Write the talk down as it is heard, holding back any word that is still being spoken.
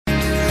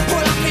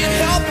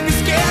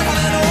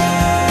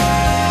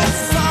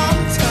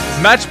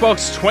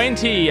Matchbox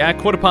 20 at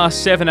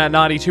 7:15 at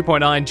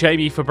 92.9.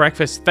 JB for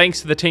breakfast. Thanks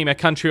to the team at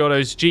Country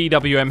Autos,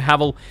 GWM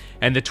Havel,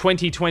 and the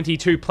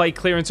 2022 plate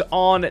clearance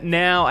on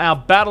now. Our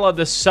Battle of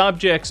the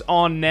Subjects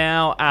on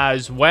now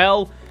as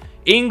well.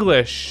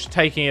 English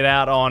taking it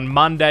out on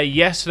Monday.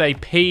 Yesterday,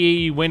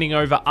 PE winning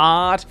over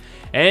art.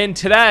 And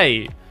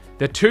today,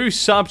 the two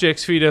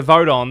subjects for you to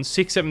vote on,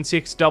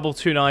 676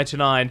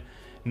 22929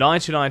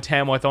 99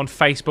 Tamworth on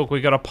Facebook.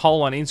 We've got a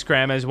poll on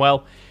Instagram as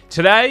well.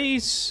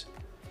 Today's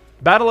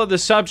Battle of the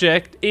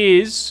Subject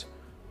is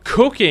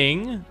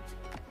cooking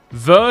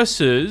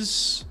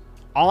versus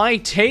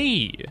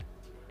IT.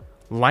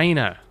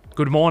 Lena,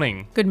 good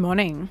morning. Good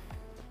morning.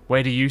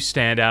 Where do you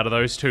stand out of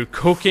those two,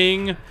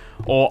 cooking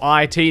or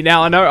IT?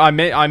 Now, I know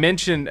I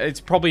mentioned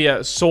it's probably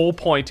a sore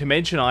point to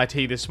mention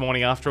IT this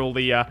morning after all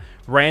the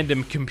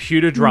random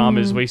computer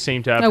dramas we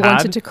seem to have had. I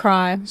wanted to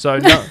cry. So,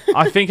 no,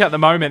 I think at the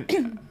moment,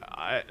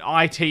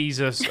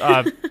 IT's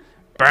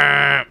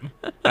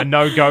a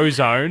no-go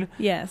zone.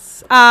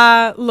 Yes.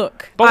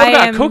 Look. But what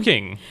about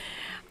cooking?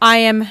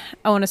 I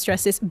want to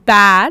stress this,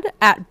 bad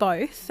at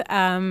both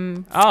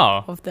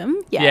of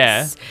them.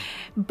 Yes. Yeah.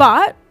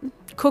 But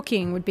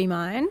cooking would be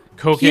mine.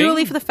 Cooking?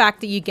 Purely for the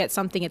fact that you get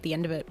something at the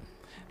end of it.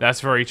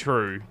 That's very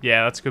true.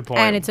 Yeah, that's a good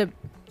point. And it's a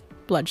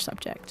blood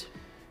subject.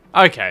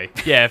 Okay,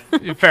 yeah,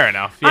 fair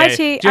enough.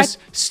 Yeah, just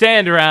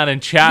stand around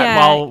and chat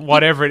while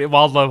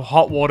the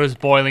hot water's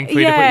boiling for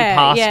you to put your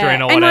pasta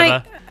in or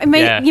whatever.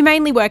 You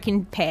mainly work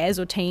in pairs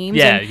or teams.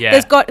 Yeah, and yeah.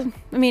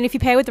 If you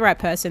pair with the right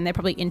person, they're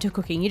probably into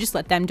cooking. You just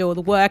let them do all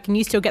the work, and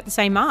you still get the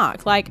same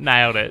mark. Like,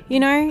 nailed it.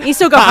 You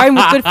still go home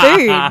with good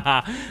food.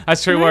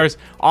 That's true. Whereas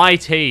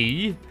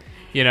IT.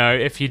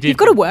 If you did... You've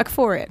got to work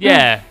for it.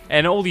 Yeah,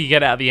 and all you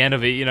get at the end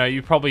of it,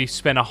 you probably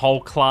spent a whole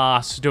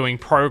class doing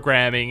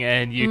programming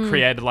and you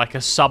created like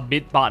a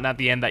submit button at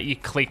the end that you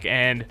click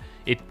and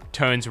it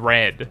turns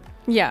red.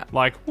 Yeah.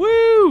 Like,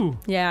 woo!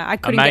 Yeah, I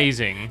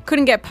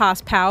couldn't get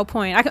past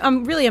PowerPoint.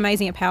 I'm really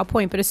amazing at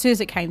PowerPoint, but as soon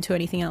as it came to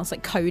anything else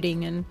like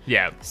coding and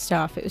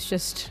stuff, it was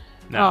just...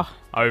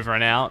 over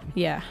and out.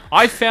 Yeah.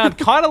 I found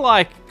kind of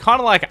like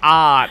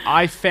art,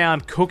 I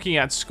found cooking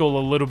at school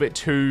a little bit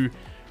too...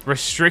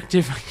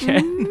 restrictive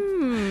again.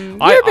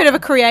 You're a bit of a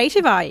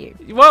creative, are you?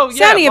 Well,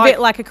 yeah. Sounding a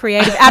bit like a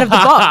creative out of the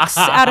box.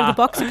 Out of the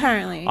box,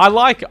 apparently. I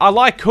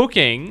like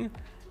cooking,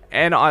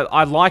 and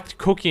I liked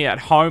cooking at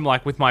home,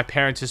 like with my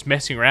parents, just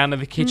messing around in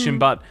the kitchen.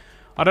 But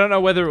I don't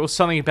know whether it was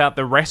something about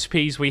the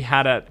recipes we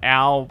had at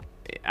our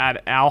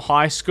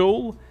high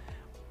school,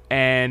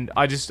 and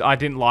I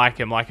didn't like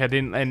them.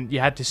 And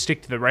you had to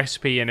stick to the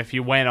recipe, and if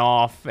you went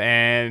off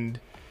and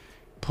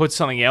put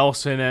something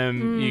else in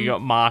them, you got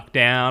marked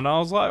down. I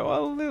was like,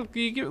 well, look,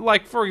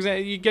 for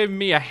example, you gave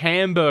me a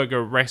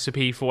hamburger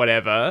recipe for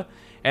whatever,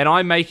 and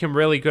I make them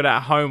really good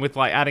at home with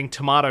like adding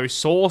tomato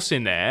sauce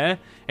in there,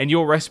 and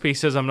your recipe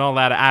says I'm not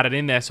allowed to add it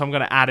in there, so I'm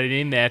going to add it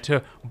in there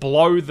to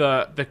blow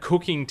the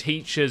cooking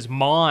teacher's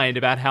mind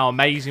about how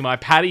amazing my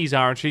patties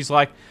are, and she's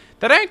like,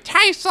 they don't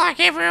taste like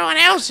everyone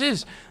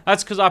else's.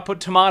 That's because I put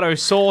tomato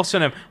sauce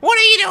in them. What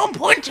are you doing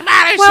putting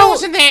tomato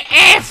sauce in there?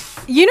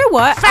 You know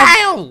what?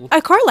 Fail!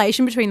 A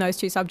correlation between those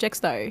two subjects,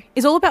 though,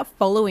 is all about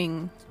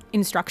following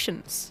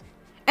instructions.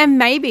 And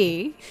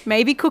maybe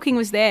cooking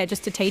was there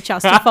just to teach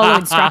us to follow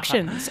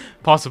instructions.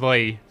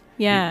 Possibly.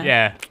 Yeah.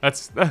 Yeah.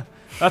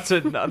 That's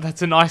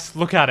a nice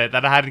look at it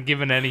that I hadn't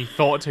given any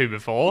thought to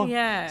before.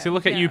 Yeah. So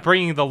look at you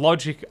bringing the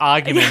logic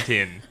argument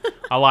in.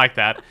 I like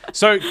that.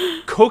 So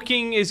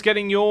cooking is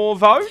getting your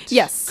vote?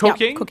 Yes.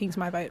 Cooking? Yep, cooking's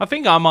my vote. I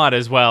think I might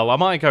as well. I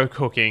might go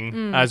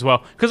cooking as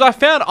well. Because I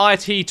found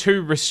IT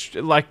too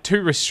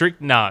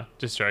restrict. Nah,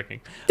 just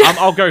joking.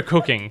 I'll go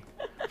cooking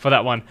for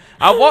that one.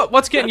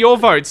 What's getting your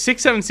vote?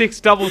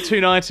 676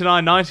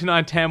 229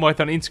 99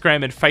 Tamworth on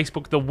Instagram and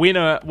Facebook. The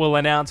winner will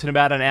announce in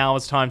about an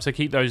hour's time, so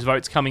keep those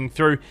votes coming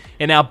through.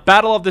 In our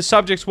Battle of the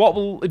Subjects, what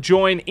will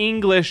join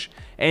English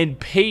and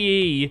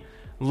PE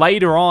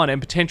later on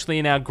and potentially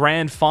in our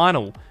grand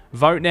final?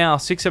 Vote now,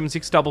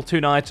 676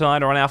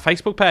 229 or on our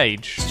Facebook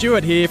page.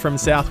 Stuart here from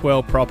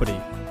Southwell Property.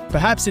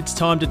 Perhaps it's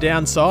time to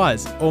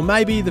downsize, or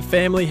maybe the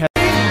family has...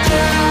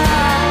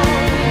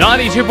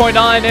 92.9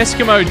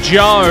 Eskimo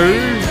Joe,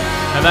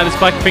 and that is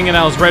Black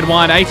Fingernails Red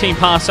Wine.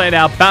 8,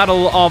 our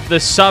Battle of the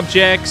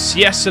Subjects.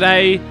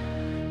 Yesterday,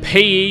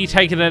 PE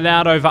taking it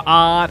out over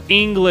art,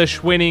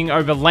 English winning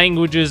over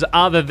languages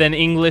other than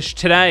English.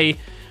 Today,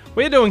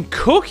 we're doing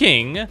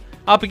cooking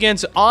up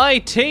against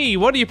IT.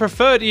 What do you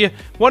prefer? Do you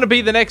want to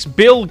be the next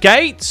Bill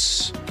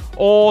Gates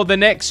or the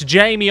next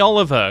Jamie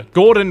Oliver,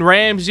 Gordon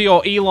Ramsay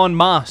or Elon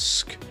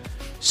Musk,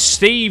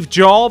 Steve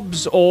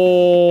Jobs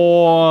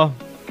or...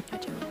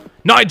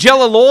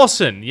 Nigella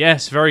Lawson.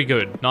 Yes, very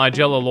good.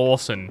 Nigella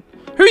Lawson.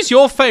 Who's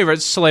your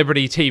favourite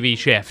celebrity TV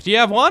chef? Do you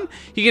have one?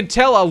 You can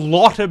tell a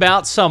lot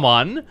about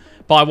someone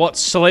by what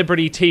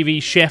celebrity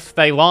TV chef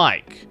they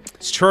like.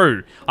 It's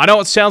true. I know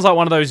it sounds like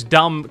one of those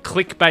dumb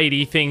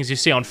clickbaity things you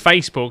see on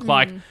Facebook,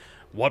 like,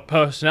 what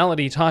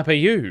personality type are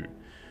you?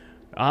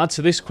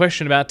 Answer this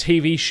question about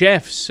TV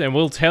chefs, and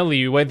we'll tell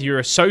you whether you're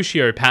a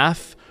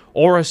sociopath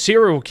or a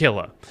serial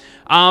killer.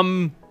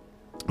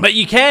 But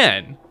you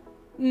can.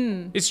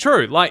 It's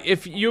true. Like,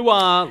 if you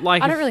are,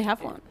 like... I don't really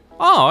have one.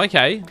 Oh,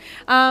 okay.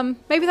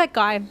 Maybe that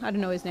guy, I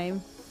don't know his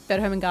name.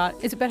 Better Home and Garden.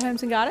 Is it Better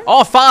Homes and Gardens?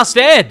 Oh, Fast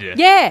Ed.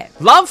 Yeah.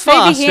 Love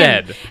Fast Maybe him.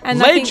 Ed.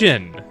 And I think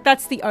Legend.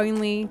 that's the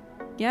only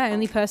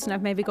person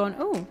I've maybe gone,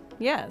 oh,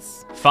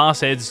 yes.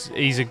 Fast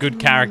he's a good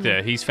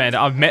character. He's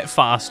fantastic. I've met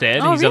Fast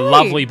Ed. Oh, He's really? a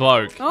lovely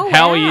bloke. Oh,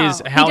 How wow. he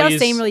is. How he does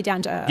is, seem really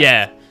down to earth.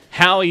 Yeah.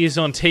 How he is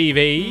on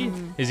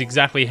TV is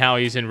exactly how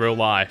he is in real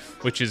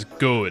life, which is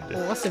good.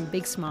 Awesome.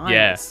 Big smiles.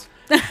 Yeah.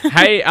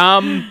 Hey,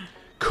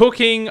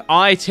 cooking,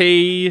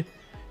 IT.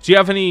 Do you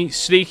have any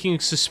sneaking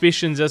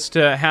suspicions as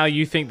to how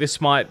you think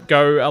this might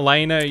go,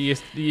 Elena? You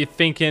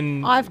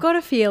thinking... I've got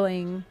a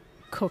feeling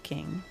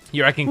cooking.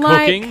 You reckon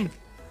Like- cooking?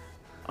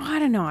 I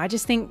don't know. I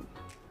just think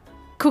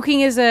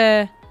cooking is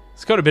a...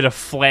 It's got a bit of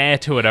flair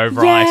to it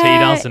over IT,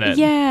 doesn't it?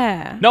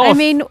 Yeah. No, I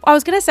mean, I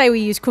was going to say we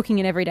use cooking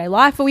in everyday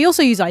life, but we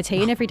also use IT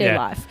in everyday Yeah.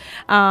 life.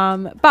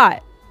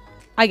 But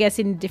I guess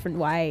in a different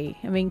way.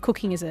 I mean,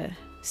 cooking is a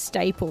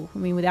staple. I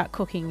mean, without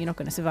cooking, you're not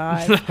going to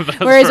survive.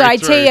 Whereas very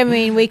IT, true. I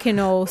mean, we can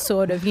all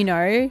sort of,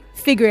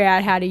 figure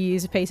out how to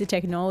use a piece of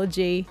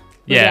technology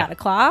without a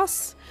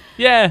class,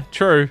 Yeah,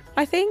 true.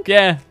 I think.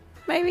 Yeah.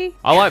 Maybe.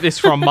 I like this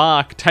from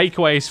Mark.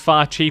 Takeaway is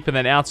far cheaper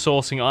than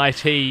outsourcing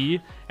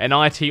IT, and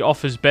IT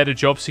offers better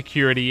job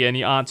security, and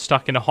you aren't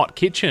stuck in a hot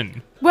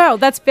kitchen. Well,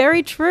 that's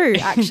very true,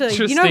 actually. You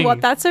know Interesting.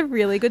 what? That's a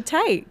really good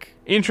take.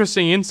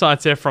 Interesting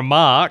insights there from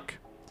Mark.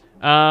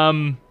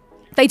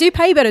 They do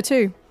pay better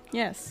too.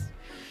 Yes.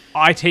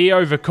 IT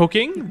over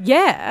cooking?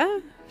 Yeah.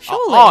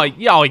 Surely.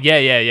 Oh,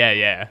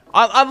 yeah.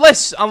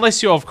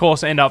 Unless you, of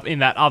course, end up in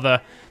that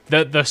other,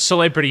 the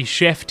celebrity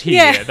chef tier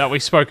Yeah. that we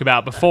spoke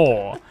about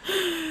before.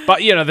 But,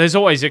 there's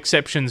always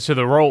exceptions to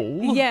the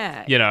rule.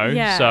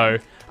 Yeah. So,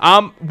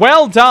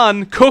 well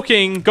done,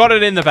 cooking. Got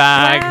it in the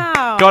bag.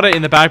 Wow. Got it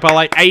in the bag by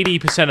like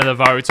 80% of the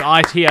votes.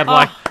 IT had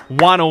like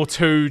one or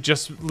two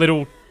just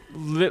little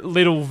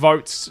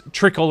votes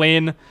trickle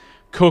in.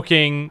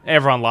 Cooking,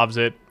 everyone loves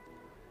it.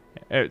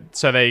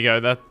 So there you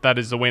go. That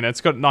is the winner.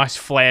 It's got a nice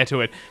flair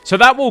to it. So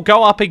that will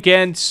go up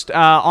against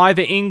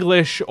either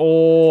English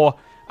or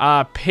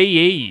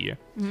PE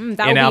in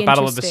our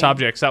Battle of the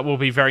Subjects. That will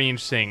be very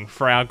interesting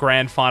for our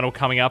grand final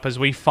coming up as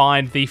we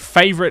find the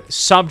favourite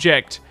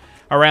subject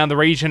around the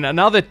region.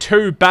 Another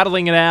two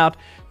battling it out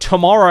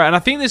tomorrow. And I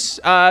think this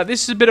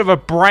is a bit of a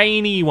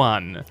brainy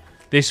one.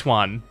 This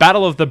one.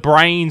 Battle of the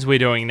Brains we're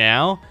doing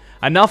now.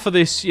 Enough of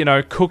this,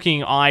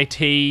 cooking,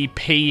 IT,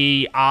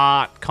 PE,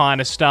 art kind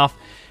of stuff.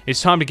 It's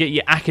time to get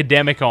your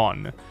academic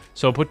on.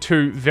 So I'll put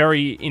two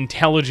very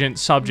intelligent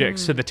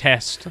subjects to the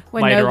test We're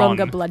later no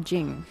longer on.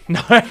 bludging.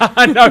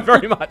 No,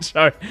 very much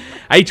so.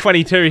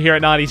 8:22 here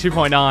at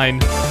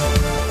 92.9.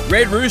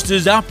 Red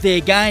Roosters up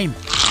their game.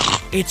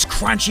 It's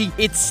crunchy,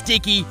 it's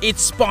sticky,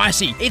 it's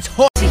spicy, it's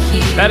hot.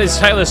 That is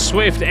Taylor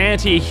Swift,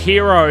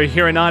 Anti-Hero,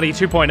 here at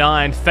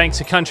 92.9. Thanks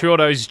to Country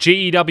Autos,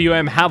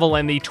 GWM Havel,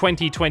 and the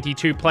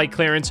 2022 plate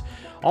clearance.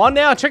 On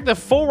now, check the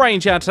full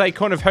range out today,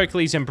 corner of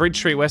Hercules and Bridge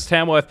Street, West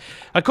Tamworth.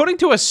 According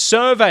to a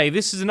survey,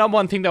 this is the number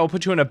one thing that will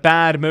put you in a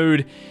bad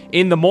mood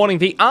in the morning.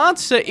 The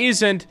answer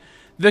isn't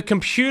the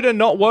computer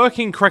not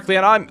working correctly.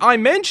 And I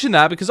mention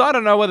that because I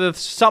don't know whether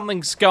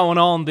something's going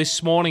on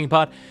this morning,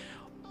 but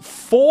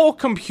 4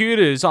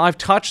 computers I've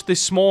touched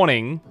this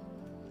morning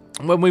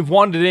when we've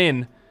wandered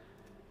in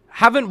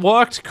haven't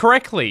worked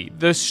correctly.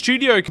 The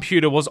studio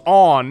computer was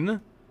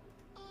on,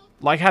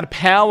 like had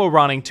power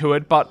running to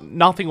it, but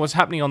nothing was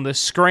happening on the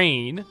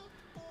screen.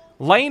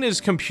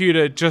 Lena's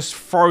computer just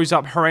froze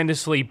up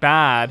horrendously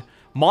bad.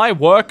 My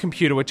work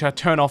computer, which I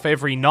turn off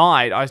every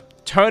night, I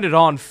turned it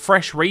on,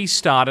 fresh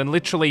restart, and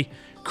literally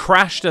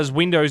crashed as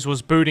Windows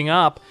was booting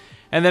up.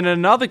 And then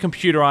another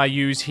computer I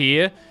use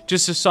here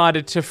just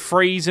decided to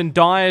freeze and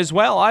die as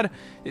well.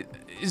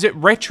 Is it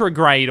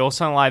retrograde or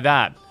something like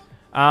that?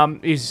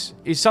 Is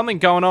something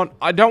going on?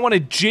 I don't want to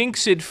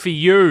jinx it for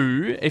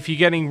you if you're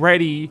getting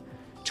ready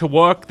to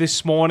work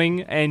this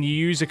morning and you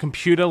use a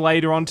computer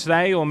later on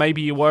today, or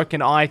maybe you work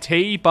in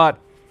IT, but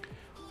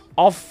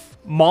off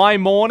my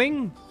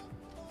morning,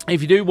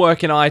 if you do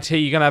work in IT,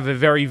 you're going to have a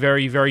very,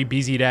 very, very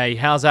busy day.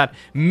 How's that?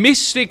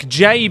 Mystic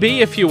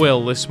JB, if you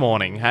will, this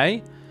morning,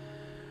 hey?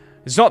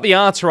 It's not the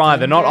answer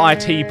either, not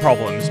IT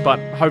problems, but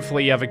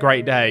hopefully you have a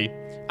great day.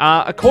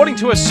 According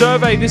to a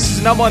survey, this is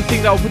the number one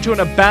thing that will put you in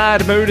a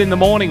bad mood in the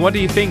morning. What do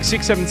you think?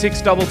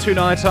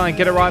 676-2299.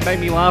 Get it right, make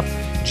me laugh.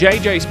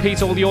 JJ's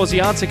Pizza, all yours.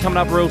 The answer coming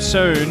up real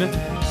soon.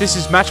 This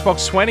is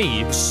Matchbox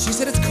 20. She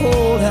said it's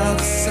cold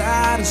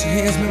outside and she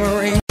hears me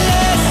ring.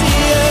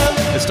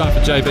 It's time for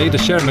JB to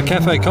share a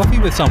McCafe coffee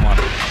with someone,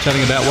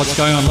 chatting about what's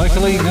going on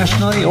locally,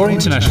 nationally or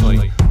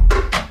internationally.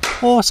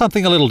 Or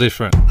something a little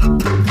different.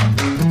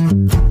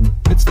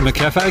 It's the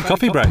McCafe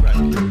Coffee Break.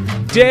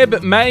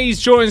 Deb Mays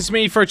joins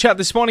me for a chat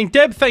this morning.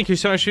 Deb, thank you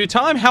so much for your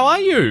time. How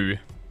are you?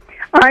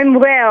 I'm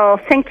well.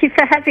 Thank you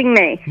for having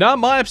me. No,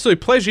 my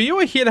absolute pleasure. You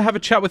are here to have a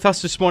chat with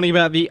us this morning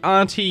about the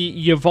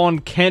Auntie Yvonne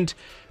Kent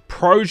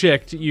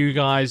project you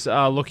guys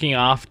are looking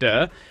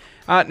after.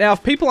 Now,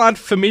 if people aren't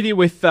familiar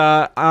with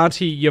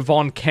Auntie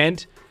Yvonne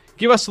Kent,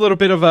 Give us a little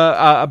bit of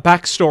a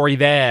backstory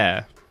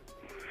there.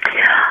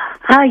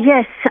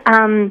 Yes,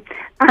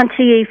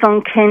 Auntie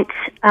Yvonne Kent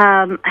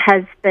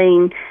has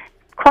been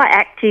quite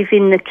active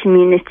in the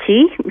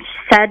community.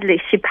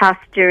 Sadly, she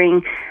passed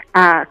during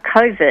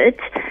COVID,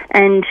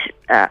 and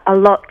a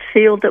lot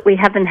feel that we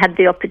haven't had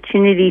the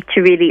opportunity to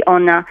really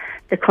honour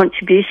the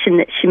contribution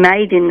that she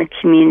made in the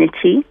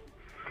community.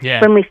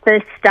 Yeah. When we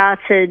first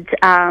started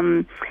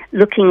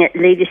looking at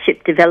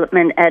leadership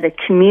development at a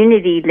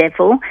community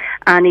level,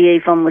 Auntie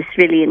Yvonne was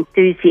really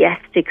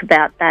enthusiastic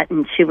about that,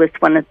 and she was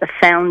one of the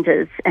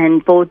founders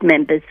and board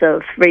members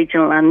of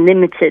Regional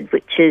Unlimited,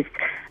 which is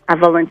a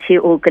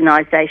volunteer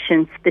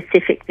organisation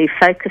specifically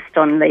focused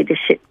on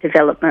leadership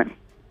development.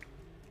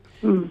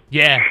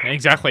 Yeah,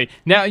 exactly.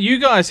 Now, you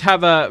guys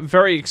have a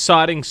very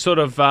exciting sort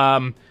of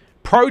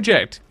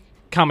project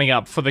coming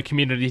up for the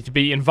community to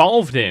be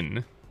involved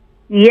in.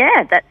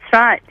 Yeah, that's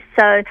right.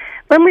 So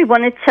when we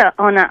wanted to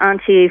honour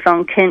Auntie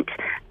Yvonne Kent,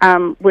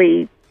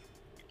 we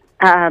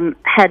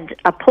had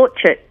a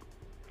portrait,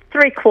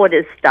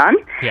 3/4 done,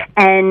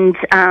 and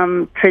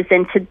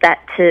presented that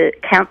to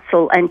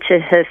council and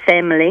to her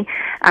family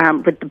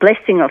with the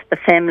blessing of the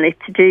family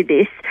to do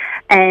this.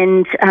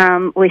 And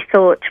we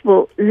thought,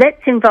 well,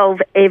 let's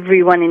involve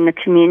everyone in the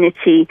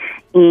community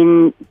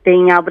in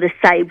being able to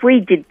say, we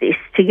did this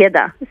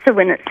together. So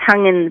when it's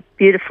hung in the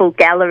beautiful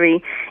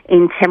gallery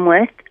in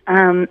Tamworth,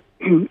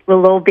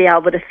 we'll all be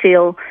able to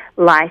feel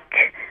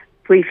like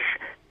we've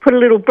put a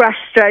little brush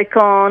stroke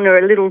on or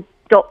a little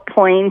dot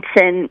point,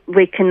 and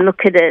we can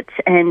look at it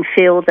and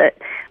feel that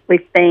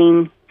we've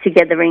been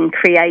together in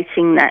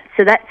creating that.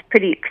 So that's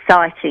pretty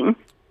exciting.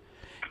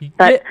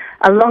 But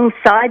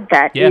alongside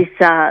that is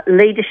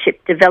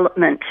leadership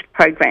development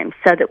programs,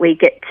 so that we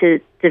get to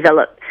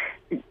develop,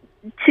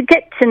 to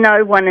get to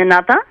know one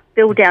another,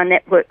 build our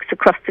networks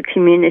across the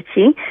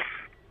community,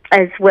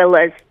 as well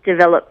as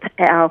develop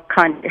our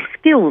kind of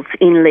skills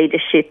in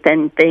leadership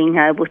and being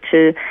able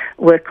to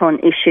work on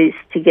issues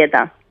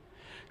together.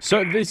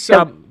 So this,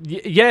 So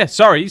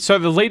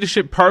the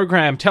leadership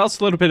program, tell us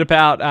a little bit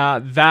about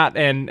that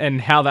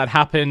and how that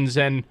happens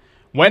and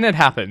when it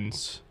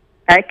happens.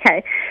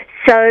 Okay,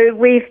 so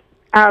we've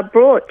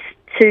brought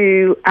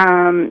to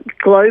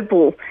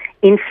global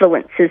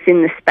influencers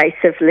in the space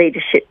of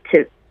leadership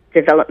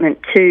development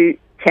to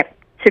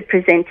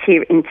present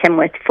here in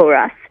Tamworth for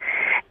us.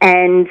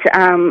 And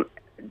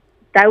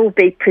they will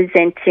be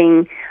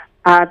presenting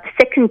the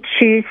second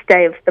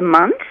Tuesday of the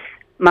month,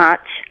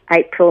 March,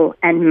 April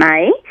and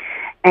May,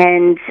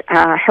 and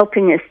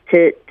helping us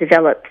to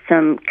develop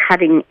some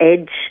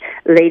cutting-edge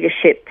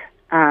leadership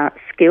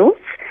skills.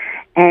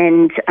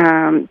 And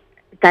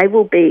they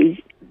will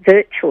be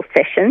virtual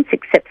sessions,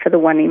 except for the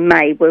one in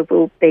May where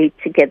we'll be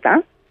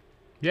together.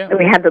 Yeah.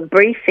 We have a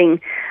briefing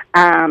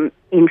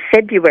in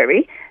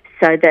February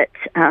so that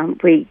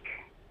we,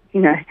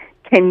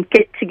 can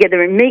get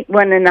together and meet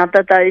one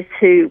another, those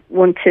who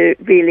want to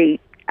really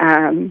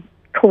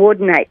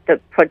coordinate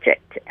the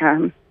project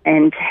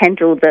and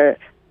handle the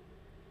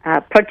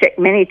project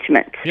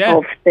management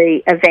of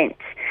the event,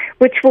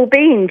 which will be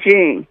in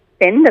June.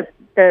 Then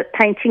the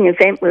painting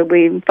event where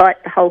we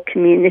invite the whole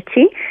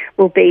community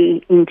will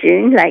be in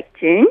June, late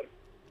June.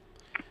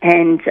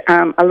 And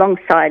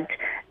alongside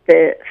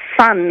the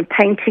fun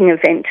painting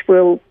event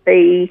will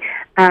be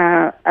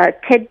a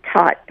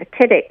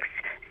TEDx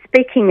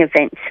speaking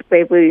event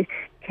where we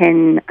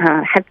can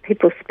have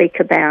people speak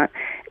about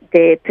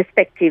their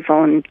perspective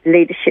on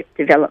leadership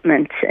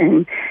development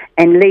and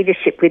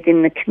leadership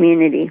within the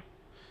community.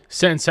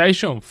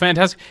 Sensational.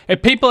 Fantastic.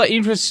 If people are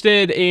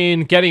interested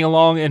in getting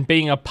along and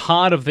being a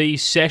part of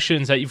these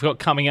sessions that you've got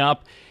coming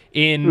up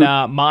in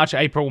March,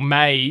 April,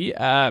 May,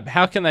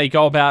 how can they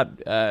go about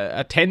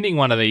attending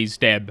one of these,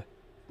 Deb?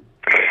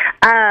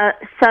 So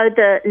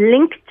the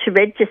link to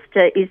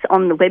register is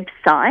on the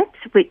website,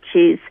 which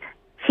is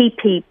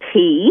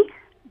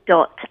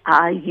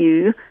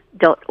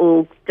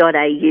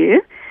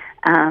tpp.ru.org.au,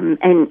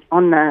 and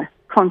on the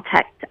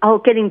contact,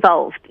 get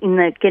involved in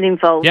the Get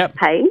Involved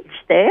page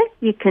there.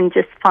 You can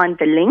just find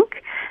the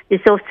link.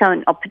 There's also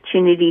an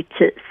opportunity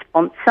to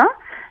sponsor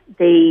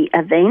the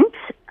event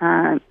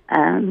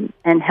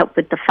and help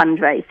with the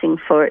fundraising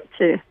for it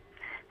too.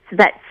 So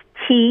that's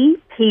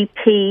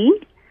TPP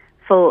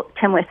for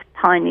Tamworth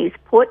Pioneers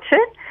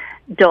Portrait,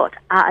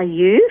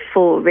 .ru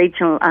for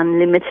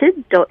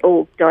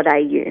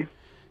regionalunlimited.org.au.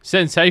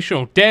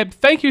 Sensational. Deb,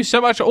 thank you so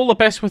much. All the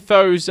best with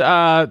those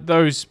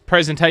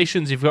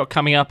presentations you've got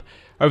coming up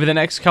over the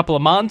next couple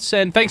of months,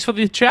 and thanks for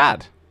the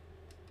chat.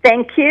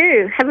 Thank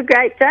you. Have a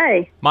great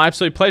day. My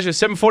absolute pleasure.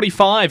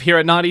 7:45 here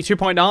at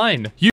 92.9.